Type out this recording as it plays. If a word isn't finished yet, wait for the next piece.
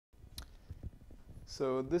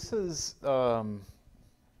So this is the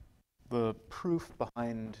proof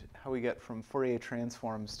behind how we get from Fourier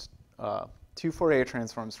transforms to Fourier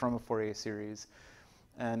transforms from a Fourier series.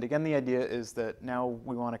 And again, the idea is that now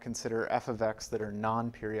we want to consider f of x that are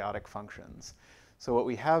non-periodic functions. So what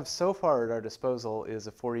we have so far at our disposal is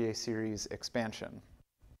a Fourier series expansion.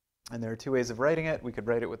 And there are two ways of writing it. We could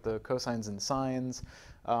write it with the cosines and sines.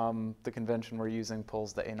 The convention we're using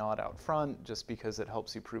pulls the a naught out front just because it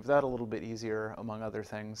helps you prove that a little bit easier, among other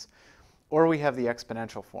things. Or we have the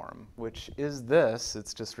exponential form, which is this.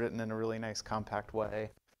 It's just written in a really nice compact way.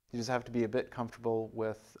 You just have to be a bit comfortable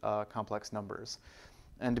with complex numbers.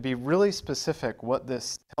 And to be really specific, what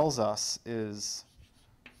this tells us is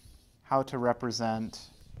how to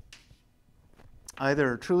represent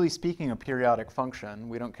either, truly speaking, a periodic function.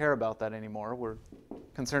 We don't care about that anymore. We're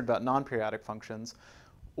concerned about non-periodic functions,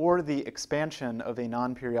 or the expansion of a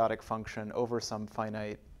non-periodic function over some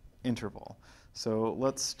finite interval. So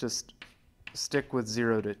let's just stick with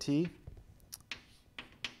 0 to t.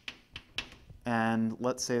 And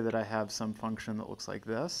let's say that I have some function that looks like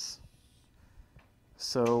this.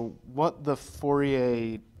 So what the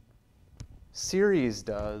Fourier series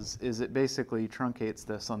does is it basically truncates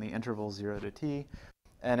this on the interval 0 to t.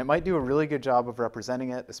 And it might do a really good job of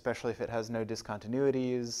representing it, especially if it has no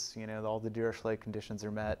discontinuities, you know, all the Dirichlet conditions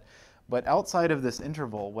are met. But outside of this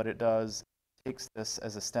interval, what it does, it takes this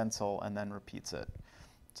as a stencil and then repeats it.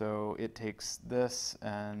 So it takes this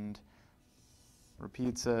and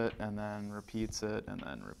repeats it, and then repeats it, and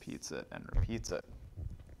then repeats it, and repeats it.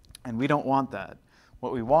 And we don't want that.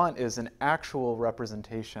 What we want is an actual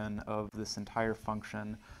representation of this entire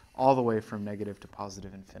function all the way from negative to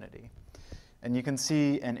positive infinity. And you can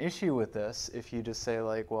see an issue with this if you just say,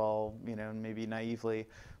 like, well, you know, maybe naively,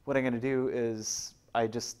 what I'm going to do is I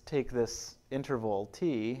just take this interval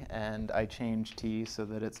t and I change t so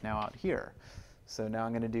that it's now out here. So now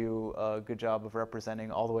I'm going to do a good job of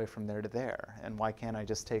representing all the way from there to there. And why can't I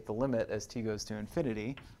just take the limit as t goes to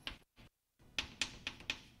infinity?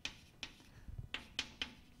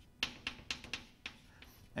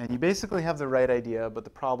 And you basically have the right idea, but the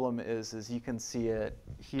problem is you can see it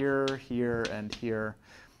here, here, and here,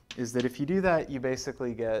 is that if you do that, you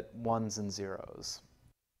basically get ones and zeros,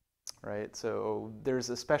 right? So there's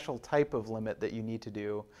a special type of limit that you need to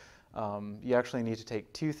do. You actually need to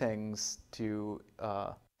take two things to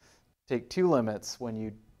take two limits when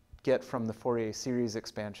you get from the Fourier series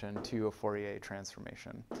expansion to a Fourier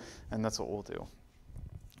transformation. And that's what we'll do.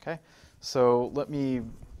 Okay, so let me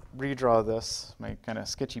redraw this, my kind of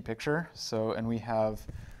sketchy picture. So, and we have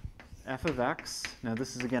f of x. Now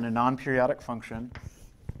this is again a non-periodic function.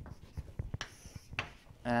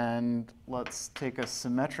 And let's take a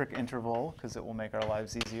symmetric interval, because it will make our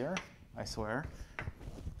lives easier, I swear.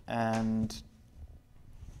 And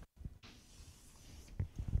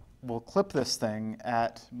we'll clip this thing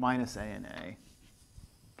at minus a and a.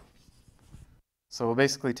 So we'll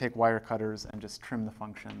basically take wire cutters and just trim the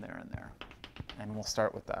function there and there. And we'll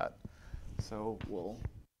start with that. So we'll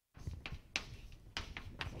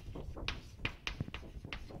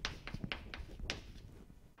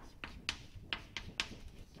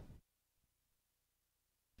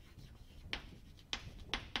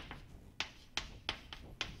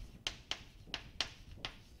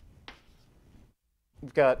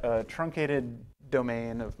we've got a truncated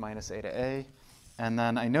domain of minus a to a. And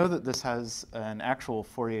then I know that this has an actual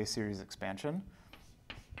Fourier series expansion,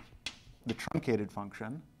 the truncated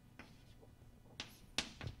function.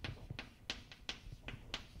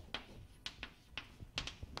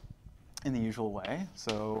 In the usual way.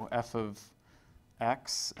 So f of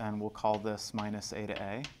x, and we'll call this minus a to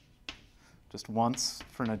a. Just once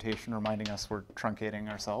for notation, reminding us we're truncating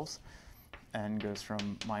ourselves. And goes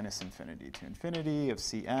from minus infinity to infinity of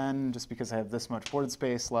Cn. Just because I have this much board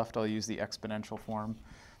space left, I'll use the exponential form.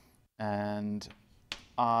 And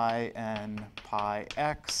I n pi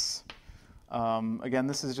x. Again,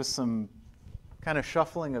 this is just some kind of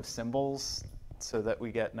shuffling of symbols so that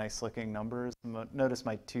we get nice-looking numbers. Notice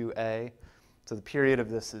my 2a. So the period of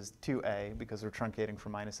this is 2a, because we're truncating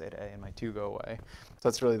from minus a to a, and my 2 go away. So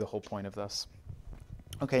that's really the whole point of this.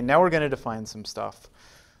 OK, now we're going to define some stuff.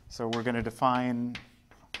 So we're going to define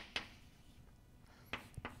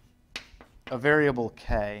a variable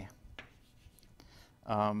k,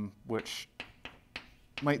 which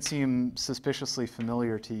might seem suspiciously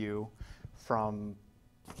familiar to you from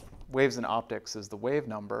waves in optics as the wave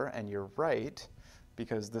number, and you're right,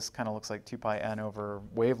 because this kind of looks like 2 pi n over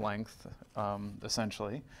wavelength,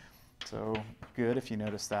 essentially. So good if you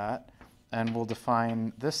notice that. And we'll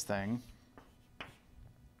define this thing,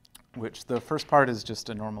 which the first part is just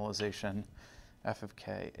a normalization, f of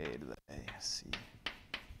k a to the a, c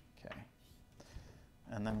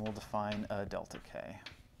and then we'll define a delta k.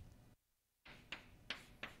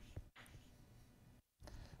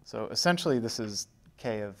 So essentially, this is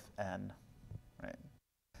k of n, right?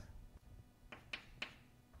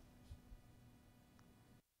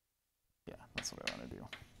 Yeah, that's what I want to do.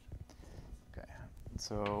 Okay,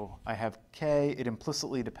 so I have k. It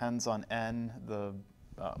implicitly depends on n, the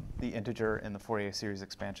integer in the Fourier series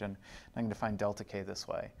expansion. I'm going to define delta k this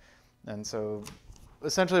way. And so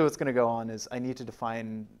essentially what's going to go on is I need to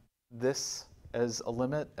define this as a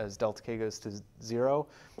limit as delta k goes to 0,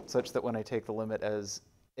 such that when I take the limit as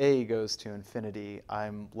a goes to infinity,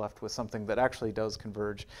 I'm left with something that actually does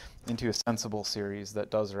converge into a sensible series that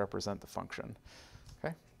does represent the function.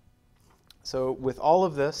 Okay? So with all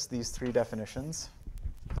of this, these three definitions,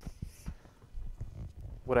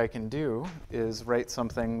 what I can do is write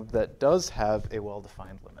something that does have a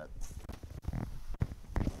well-defined limit.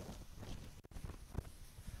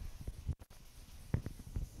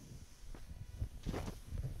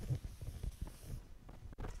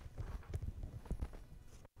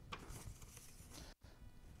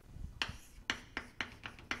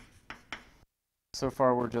 So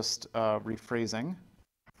far, we're just rephrasing.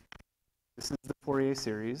 This is the Fourier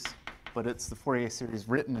series, but it's the Fourier series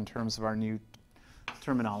written in terms of our new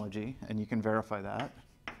terminology, and you can verify that.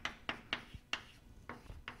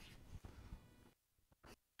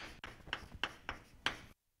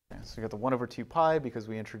 Okay, so we got the 1 over 2 pi because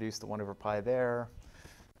we introduced the 1 over pi there.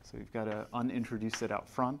 So we've got to unintroduce it out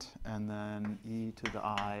front, and then e to the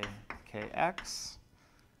I kx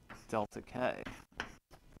delta k.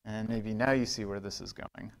 And maybe now you see where this is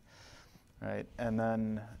going, right? And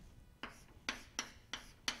then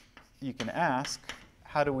you can ask,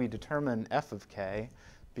 how do we determine f of k?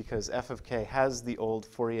 Because f of k has the old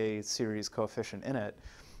Fourier series coefficient in it.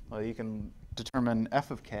 Well, you can determine f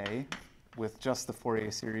of k with just the Fourier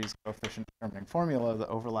series coefficient determining formula, the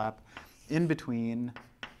overlap in between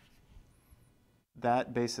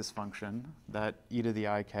that basis function, that e to the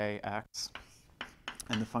I k x,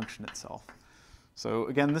 and the function itself. So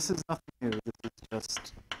again, this is nothing new. This is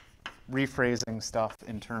just rephrasing stuff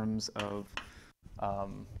in terms of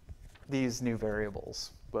these new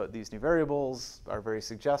variables. But these new variables are very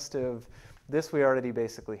suggestive. This we already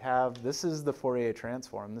basically have. This is the Fourier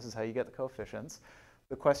transform. This is how you get the coefficients.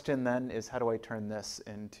 The question then is, how do I turn this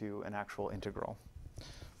into an actual integral?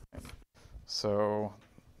 Right. So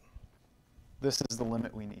this is the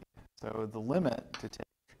limit we need. So the limit to take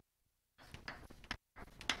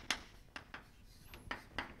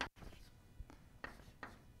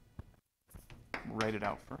write it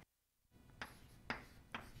out first.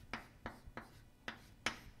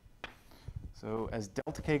 So as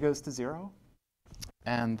delta k goes to 0,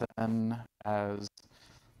 and then as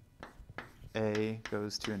a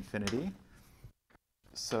goes to infinity.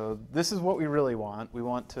 So this is what we really want. We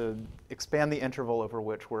want to expand the interval over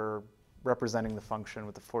which we're representing the function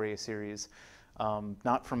with the Fourier series,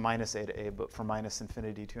 not from minus a to a, but from minus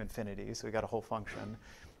infinity to infinity. So we got a whole function.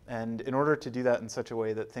 And in order to do that in such a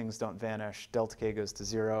way that things don't vanish, delta k goes to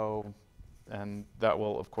 0, and that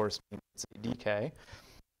will, of course, mean it's a dk.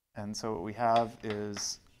 And so what we have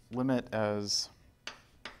is limit as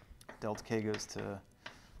delta k goes to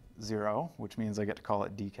 0, which means I get to call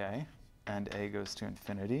it dk, and a goes to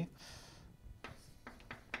infinity.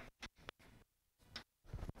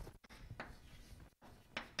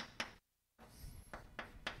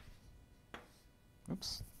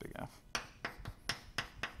 Oops, big F.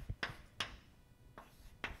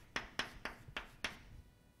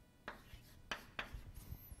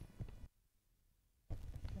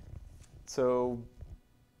 So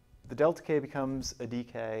the delta k becomes a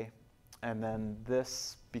dk, and then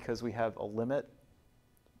this, because we have a limit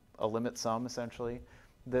sum essentially,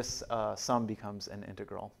 this sum becomes an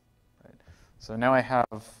integral. Right? So now I have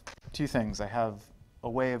two things. I have a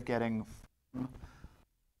way of getting from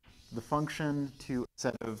the function to a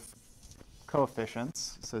set of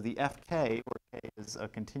coefficients. So the fk, where k is a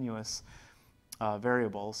continuous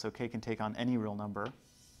variable, so k can take on any real number.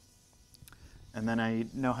 And then I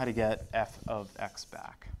know how to get f of x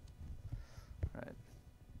back. Right.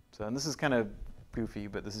 So and this is kind of goofy,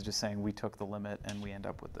 but this is just saying we took the limit and we end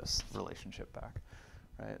up with this relationship back.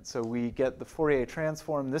 Right. So we get the Fourier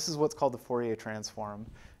transform. This is what's called the Fourier transform.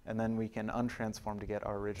 And then we can untransform to get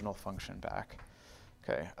our original function back.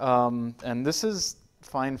 Okay. And this is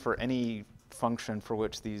fine for any function for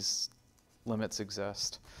which these limits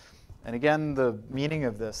exist. And again, the meaning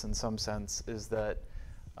of this in some sense is that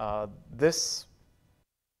this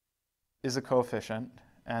is a coefficient,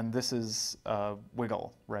 and this is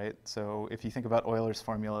wiggle, right? So if you think about Euler's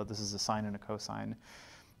formula, this is a sine and a cosine,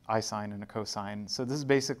 I sine and a cosine. So this is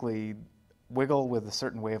basically wiggle with a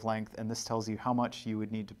certain wavelength, and this tells you how much you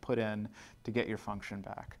would need to put in to get your function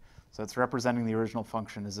back. So it's representing the original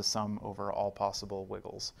function as a sum over all possible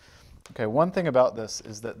wiggles. Okay, one thing about this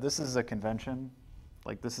is that this is a convention.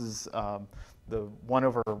 Like this is the 1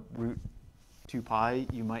 over root 2 pi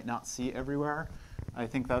you might not see everywhere. I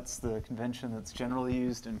think that's the convention that's generally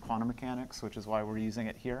used in quantum mechanics, which is why we're using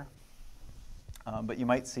it here. But you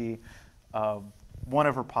might see 1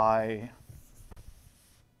 over pi,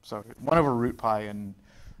 sorry, 1 over root pi and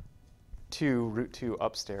 2 root 2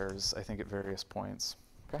 upstairs, I think, at various points.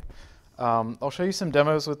 Okay. I'll show you some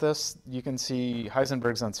demos with this. You can see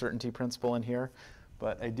Heisenberg's uncertainty principle in here,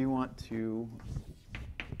 but I do want to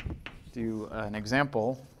do an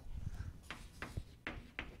example.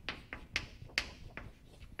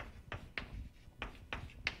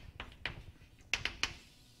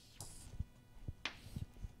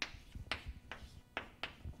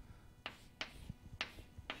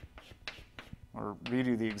 Or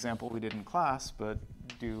redo the example we did in class, but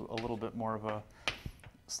do a little bit more of a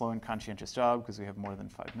slow and conscientious job because we have more than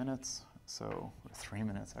 5 minutes, so, or 3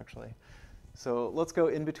 minutes actually. So let's go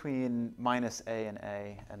in between minus a,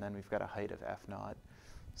 and then we've got a height of f naught.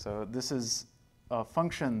 So this is a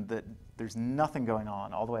function that there's nothing going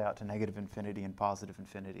on all the way out to negative infinity and positive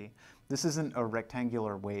infinity. This isn't a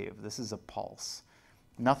rectangular wave, this is a pulse.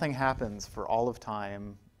 Nothing happens for all of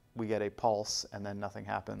time. We get a pulse, and then nothing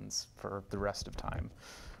happens for the rest of time.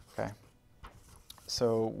 Okay.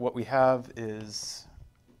 So what we have is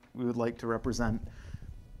we would like to represent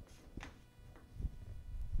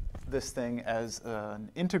this thing as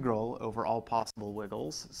an integral over all possible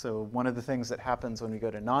wiggles. So one of the things that happens when we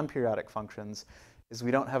go to non-periodic functions is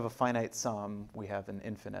we don't have a finite sum, we have an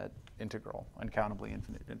infinite integral, uncountably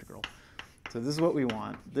infinite integral. So this is what we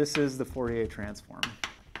want. This is the Fourier transform.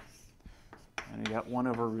 And we got 1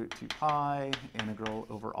 over root 2 pi, integral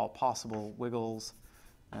over all possible wiggles,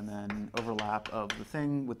 and then overlap of the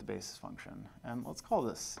thing with the basis function. And let's call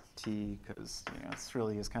this t, because this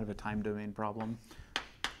really is kind of a time domain problem.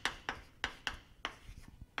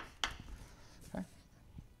 Okay.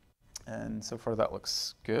 And so far that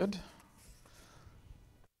looks good.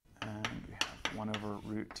 And we have 1 over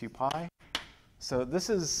root 2 pi. So this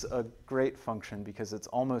is a great function because it's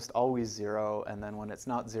almost always 0, and then when it's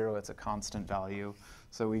not 0, it's a constant value.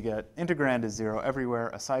 So we get integrand is 0 everywhere,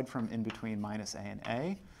 aside from in between minus a and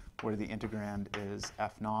a, where the integrand is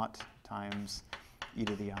f naught times e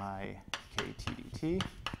to the I kt dt.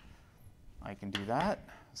 I can do that,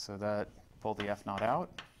 so that pull the f naught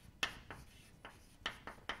out.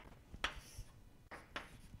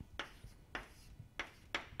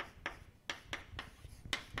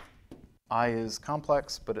 I is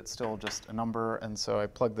complex, but it's still just a number, and so I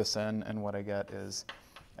plug this in, and what I get is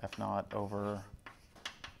f naught over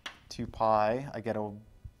 2 pi. I get a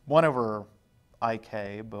 1 over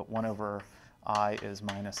ik, but 1 over I is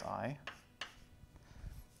minus I.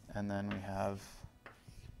 And then we have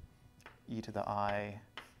e to the I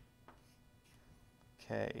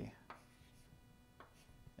k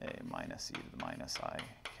a minus e to the minus I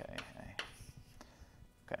k a.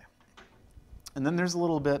 Okay. And then there's a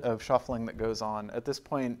little bit of shuffling that goes on. At this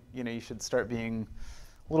point, you should start being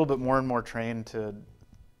a little bit more and more trained to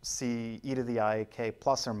see e to the I k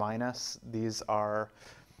plus or minus. These are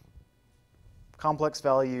complex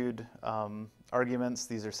valued arguments.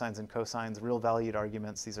 These are sines and cosines. Real valued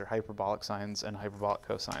arguments. These are hyperbolic sines and hyperbolic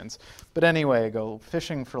cosines. But anyway, I go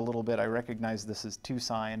fishing for a little bit. I recognize this is 2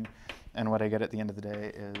 sine, and what I get at the end of the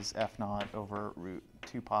day is f naught over root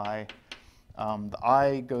 2 pi. The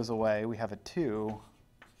I goes away. We have a 2,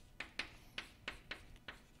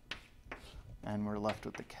 and we're left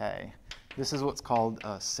with the k. This is what's called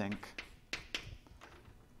a sinc,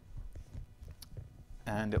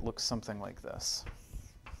 and it looks something like this.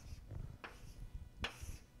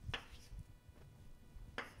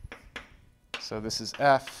 So this is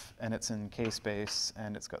f, and it's in k space,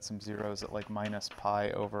 and it's got some zeros at like minus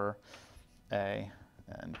pi over a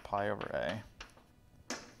and pi over a.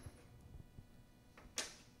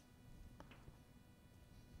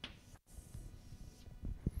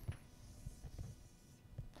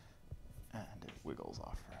 Wiggles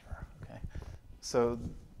off forever. Okay. So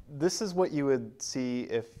this is what you would see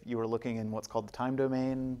if you were looking in what's called the time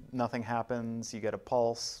domain. Nothing happens, you get a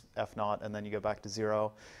pulse, f naught, and then you go back to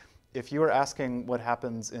 0. If you were asking what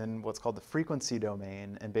happens in what's called the frequency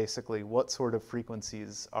domain, and basically what sort of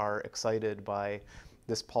frequencies are excited by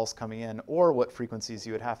this pulse coming in, or what frequencies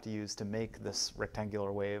you would have to use to make this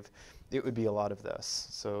rectangular wave, it would be a lot of this.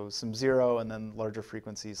 So some 0, and then larger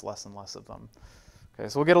frequencies, less and less of them. Okay,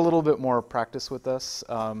 so we'll get a little bit more practice with this.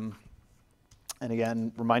 And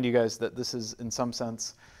again, remind you guys that this is, in some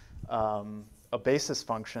sense, a basis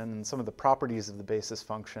function and some of the properties of the basis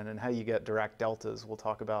function and how you get Dirac deltas we'll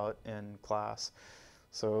talk about in class.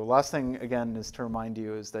 So last thing, again, is to remind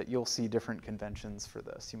you is that you'll see different conventions for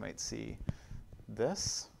this. You might see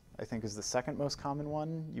this, I think is the second most common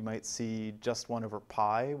one. You might see just 1 over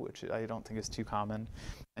pi, which I don't think is too common.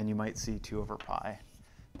 And you might see 2 over pi.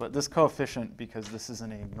 But this coefficient, because this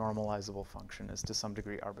isn't a normalizable function, is to some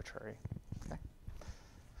degree arbitrary.